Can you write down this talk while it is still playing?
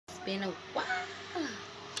been a while.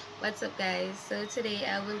 What's up, guys? So today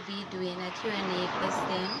I will be doing a Q&A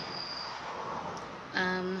question.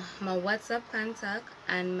 My WhatsApp contact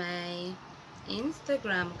and my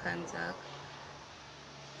Instagram contact,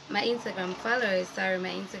 my Instagram followers,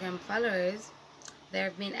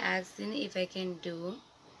 they've been asking if I can do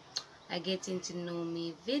a getting to know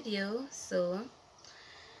me video. So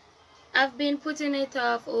I've been putting it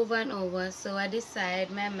off over and over, so I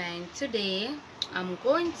decided my mind today I'm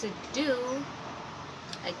going to do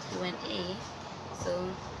a Q&A. So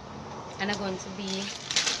I'm not going to be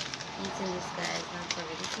eating this, guys. Not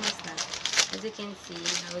sorry, this is my snack. As you can see,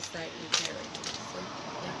 I will start eating already. So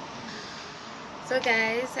yeah. So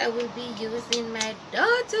guys, I will be using my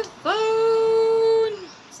daughter phone.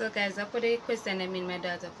 So guys, I put a question in my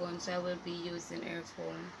daughter phone, so I will be using her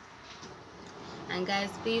phone. And guys,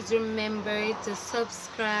 please remember to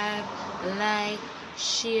subscribe, like,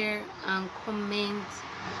 share, and comment.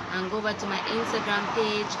 And go over to my Instagram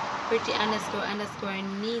page,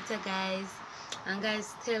 pretty__Nita, guys. And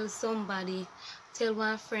guys, tell somebody, tell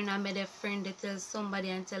one friend, I made a friend, they tell somebody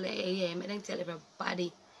and tell, yeah, I didn't tell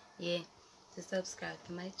everybody, yeah, to subscribe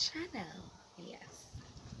to my channel. Yes.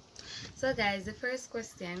 So guys, the first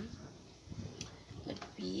question would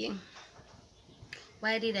be,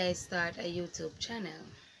 why did I start a YouTube channel?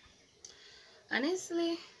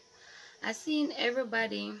 Honestly, I seen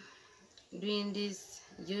everybody doing this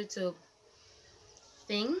YouTube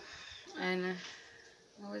thing, and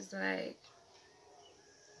I was like,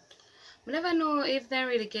 I never know if they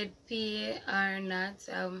really get paid or not.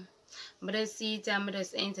 But I see it, I'm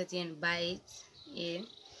just entertained by it, yeah.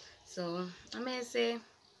 So I may say,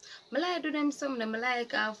 I like do them some, I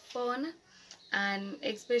like have fun, and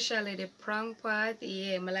especially the prank part,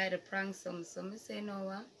 yeah, I like the prank some. So I say, no,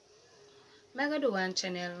 what? I go do one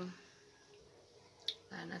channel,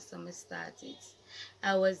 and that's how I started.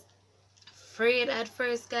 I was afraid at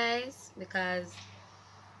first, guys, because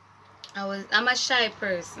I'm a shy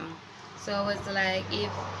person. So I was like,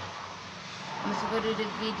 if I'm supposed to do the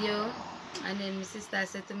video, and then my sister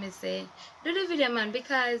said to me, say, do the video, man,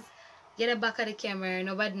 because get the back of the camera,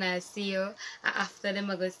 nobody not see you. After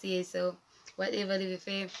them I go see you. So whatever, if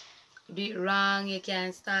you do it wrong, you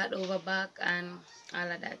can start over back and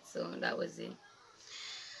all of that. So that was it.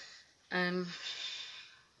 And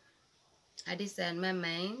I decided in my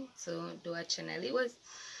mind to do a channel. It was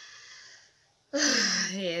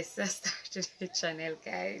yes, I started the channel,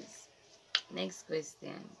 guys. Next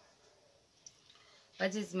question.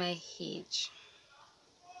 What is my age?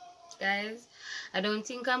 Guys, I don't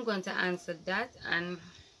think I'm going to answer that on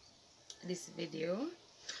this video.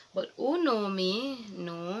 But who know me,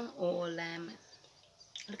 know how old I am.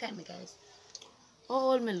 Look at me, guys. How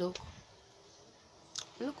old me look?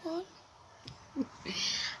 Look old.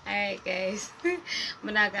 Alright, guys.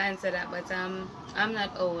 I'm not gonna answer that, but I'm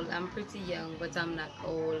not old. I'm pretty young, but I'm not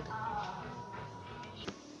old.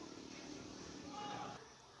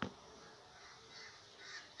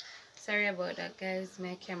 Sorry about that, guys.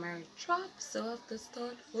 My camera dropped, so I have to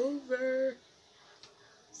start over.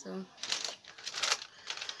 So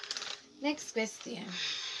next question.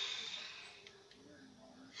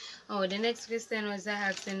 Oh, the next question was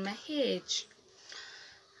asking my age.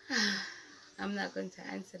 I'm not going to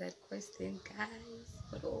answer that question, guys.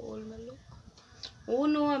 But how old me look? Who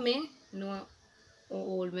know me? Know how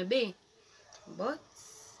old me be? But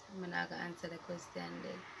I'm not going to answer the question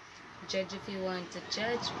then. Judge if you want to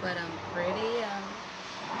judge, but I'm pretty young.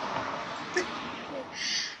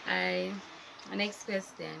 Alright, next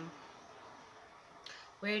question.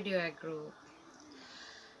 Where do I grow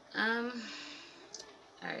up?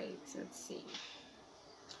 Alright, let's see.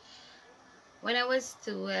 When I was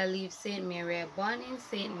 2, I lived St. Mary. I born in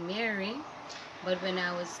St. Mary, but when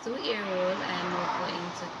I was 2 years old, I moved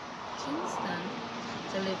into Kingston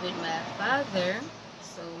to live with my father.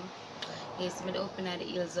 So yes, I open at the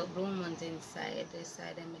hills of Blue Mountain side. The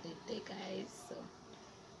side I did the guys. So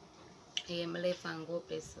yeah, I left and go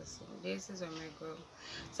places. So this is where I grew.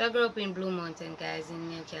 So I grew up in Blue Mountain, guys,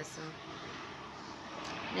 in Newcastle.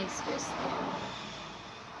 Next question.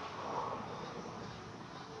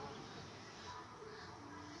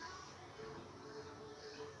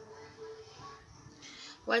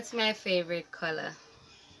 What's my favorite color?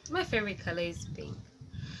 My favorite color is pink.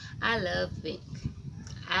 I love pink.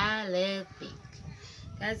 I love pink.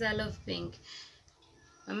 Guys, I love pink.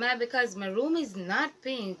 Mama, because my room is not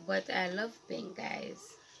pink, but I love pink,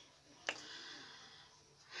 guys.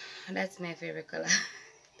 That's my favorite color.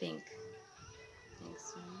 Pink.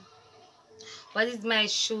 Next one. What is my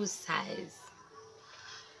shoe size?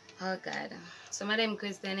 Oh God. Some of them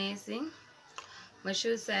questions, My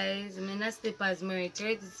shoe size, I mean, slippers, I wear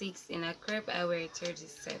 36. In a crepe, I wear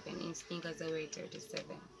 37. In sneakers, I wear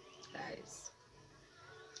 37. Guys.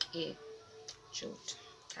 Yeah. Truth.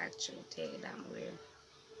 Actually, tell you damn weird.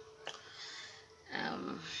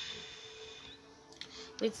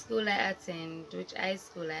 Which school I attend? Which high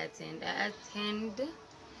school I attend? I attended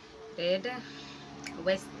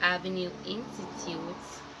West Avenue Institute.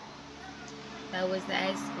 That was the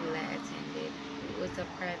high school I attended. It was a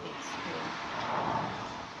private school.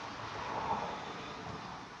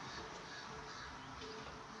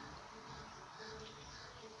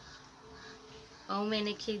 How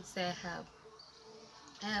many kids I have?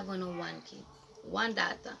 I have only one kid. One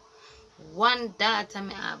daughter. One daughter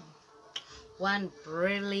I have. One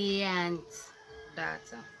brilliant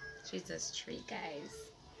daughter. She's just 3,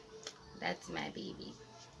 guys. That's my baby.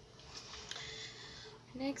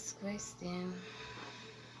 Next question.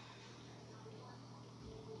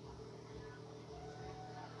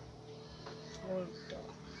 Hold on.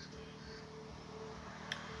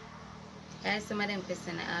 Guys, some of them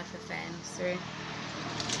questions I have for fans, sorry.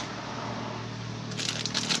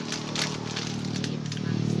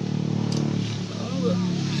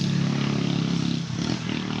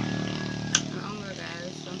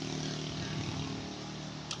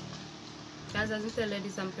 Guys, as I tell you,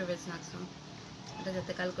 some favorite snacks. So I'm going to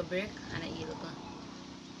take a little break and I eat a little.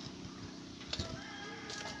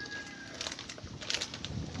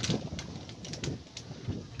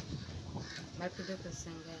 Back to the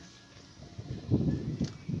question, guys.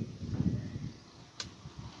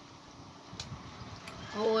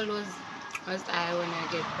 How old was I when I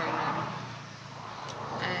get pregnant?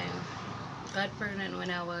 I got pregnant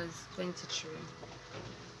when I was 23.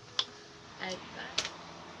 I got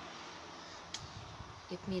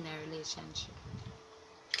it me in a relationship.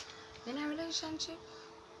 In a relationship?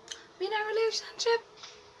 In a relationship?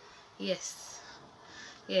 Yes.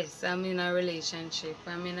 Yes, I'm in a relationship.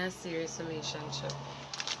 I'm in a serious relationship.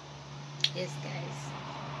 Yes, guys.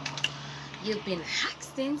 You've been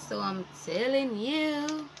asking, so I'm telling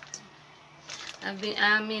you.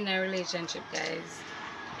 I'm in a relationship, guys.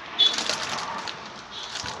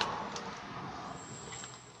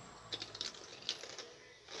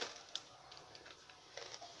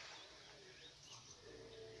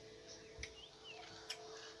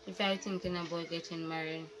 If you're thinking about getting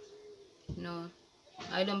married, no.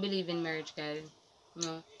 I don't believe in marriage, guys.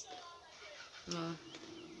 No. No.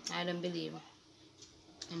 I don't believe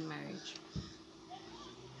in marriage.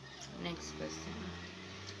 Next question.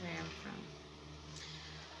 Where I'm from.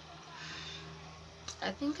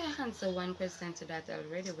 I think I answered one question to that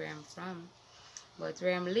already, where I'm from. But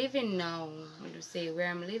where I'm living now, what do you say? Where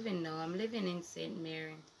I'm living now, I'm living in St.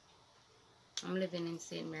 Mary. I'm living in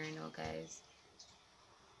St. Mary now, guys.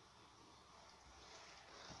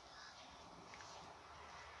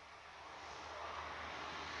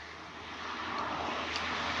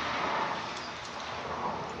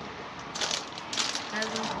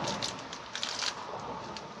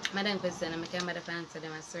 Madam question, I can't answer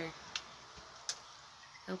them, I swear.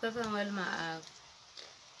 I'm confident well my have.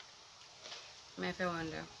 My friend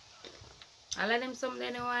wonder. I like them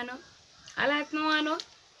something they want to know. I like no one know.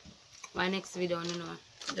 My next video, you know.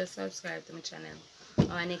 Just subscribe to my channel.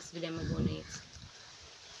 My next video I'm going to eat.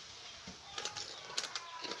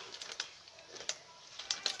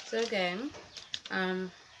 So again, our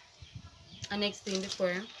next thing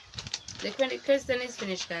before the question is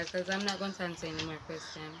finished, guys, because I'm not going to answer any more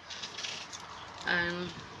questions.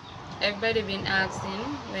 And everybody been asking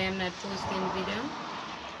why I'm not posting video,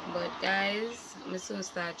 but guys, I'm soon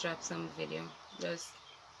start drop some video. Just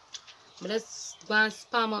go and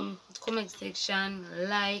spam up comment section,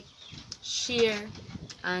 like, share,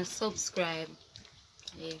 and subscribe.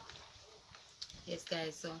 Yeah. Yes,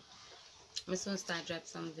 guys. So I'm soon start drop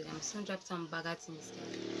some video. I'm soon drop some bag of things.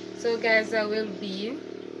 So guys, I will be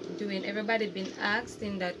doing, everybody been asked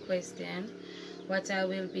in that question what I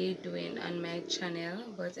will be doing on my channel,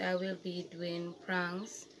 but I will be doing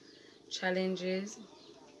pranks, challenges,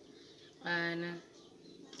 and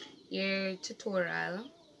your tutorial,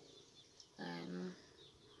 and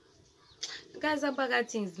guys, a bag of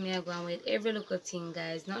things me are going with every little thing,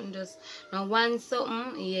 guys. Nothing just no one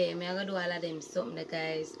something. Yeah, me I gonna do all of them something,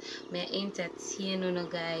 guys. Me entertain you,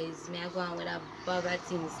 guys. Me I going with a bag of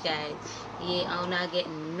things, guys. Yeah, I'm not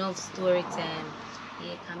getting enough story time.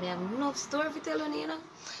 Yeah, can me have enough story to tell you, know.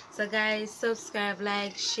 So guys, subscribe,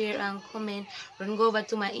 like, share, and comment. Run go over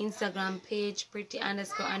to my Instagram page,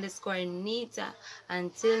 pretty__Nita.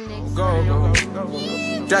 Until next time.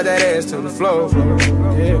 Drop that ass to the floor.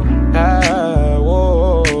 Yeah.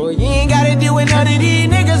 Whoa. You ain't gotta deal with none of these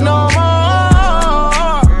niggas no more.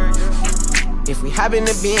 If we hop in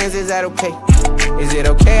the Benz, is that okay? Is it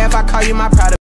okay if I call you my pride?